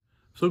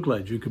So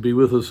glad you could be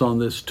with us on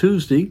this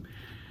Tuesday.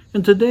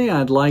 And today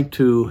I'd like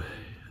to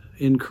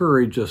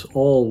encourage us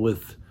all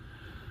with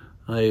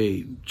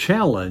a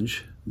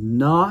challenge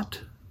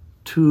not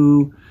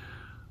to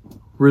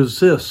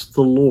resist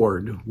the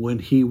Lord when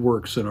He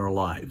works in our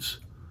lives.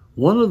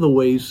 One of the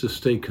ways to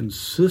stay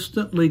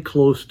consistently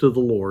close to the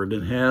Lord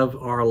and have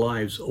our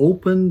lives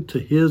open to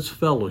His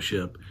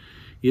fellowship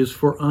is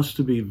for us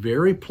to be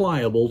very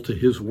pliable to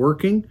His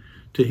working,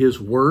 to His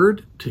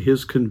word, to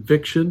His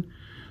conviction,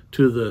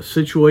 to the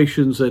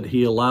situations that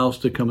He allows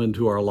to come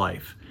into our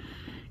life.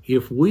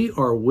 If we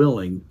are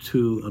willing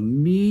to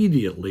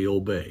immediately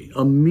obey,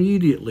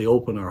 immediately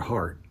open our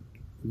heart,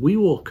 we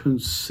will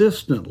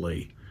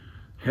consistently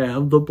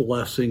have the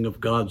blessing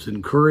of God's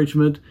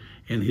encouragement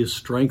and His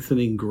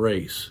strengthening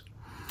grace.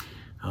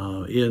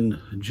 In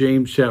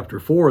James chapter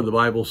 4, the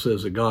Bible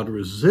says that God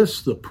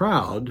resists the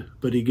proud,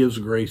 but He gives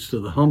grace to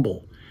the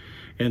humble.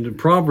 And in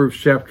Proverbs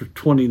chapter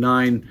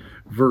 29,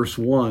 verse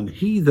 1,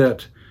 he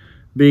that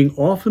being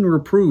often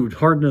reproved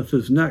hardeneth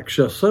his neck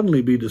shall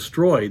suddenly be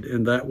destroyed,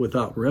 and that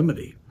without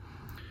remedy.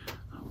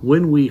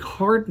 When we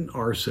harden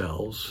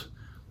ourselves,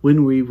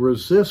 when we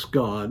resist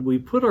God, we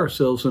put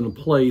ourselves in a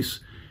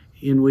place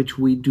in which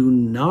we do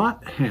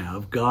not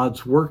have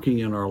God's working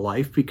in our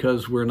life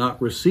because we're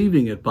not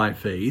receiving it by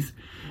faith.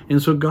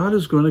 And so God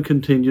is going to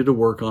continue to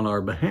work on our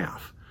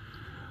behalf.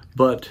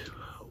 But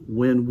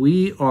when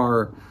we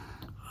are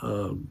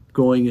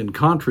going in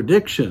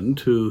contradiction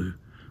to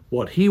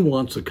what He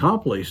wants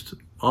accomplished,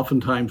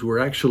 oftentimes we're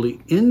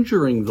actually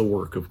injuring the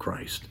work of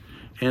Christ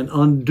and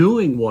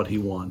undoing what He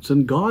wants.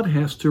 And God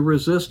has to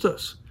resist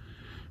us.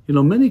 You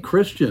know, many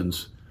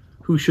Christians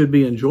who should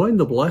be enjoying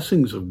the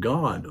blessings of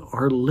God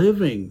are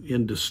living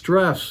in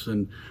distress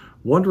and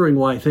wondering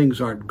why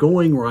things aren't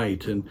going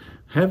right and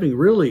having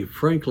really,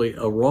 frankly,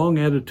 a wrong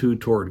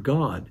attitude toward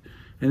God.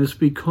 And it's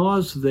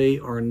because they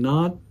are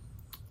not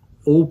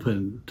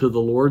open to the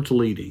Lord's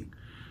leading.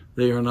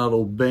 They are not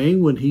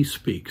obeying when He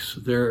speaks.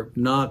 They're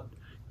not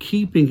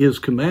keeping His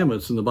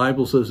commandments. And the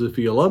Bible says, if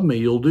you love me,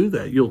 you'll do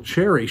that. You'll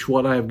cherish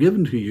what I have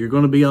given to you. You're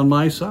going to be on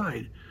my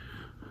side.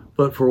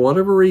 But for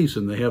whatever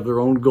reason, they have their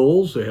own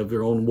goals. They have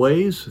their own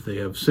ways. They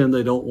have sin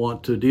they don't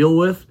want to deal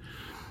with.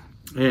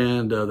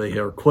 And they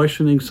are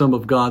questioning some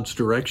of God's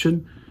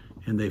direction.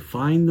 And they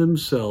find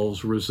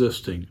themselves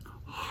resisting,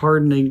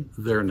 hardening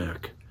their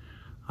neck.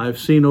 I've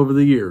seen over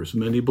the years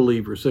many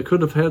believers that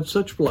could have had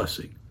such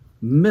blessing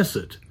miss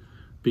it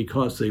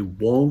because they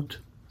won't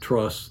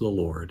trust the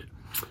Lord.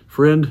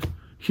 Friend,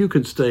 you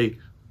can stay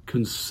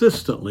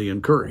consistently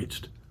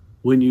encouraged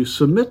when you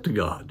submit to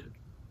God,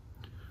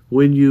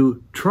 when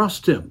you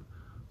trust Him,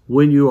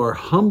 when you are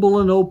humble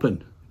and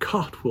open.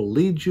 God will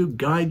lead you,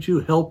 guide you,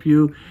 help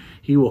you.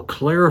 He will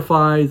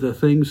clarify the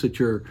things that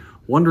you're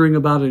wondering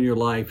about in your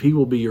life. He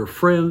will be your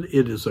friend.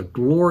 It is a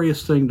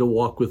glorious thing to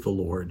walk with the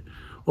Lord.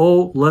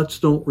 Oh, let's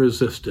don't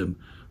resist Him,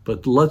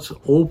 but let's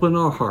open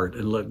our heart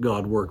and let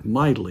God work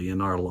mightily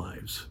in our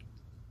lives.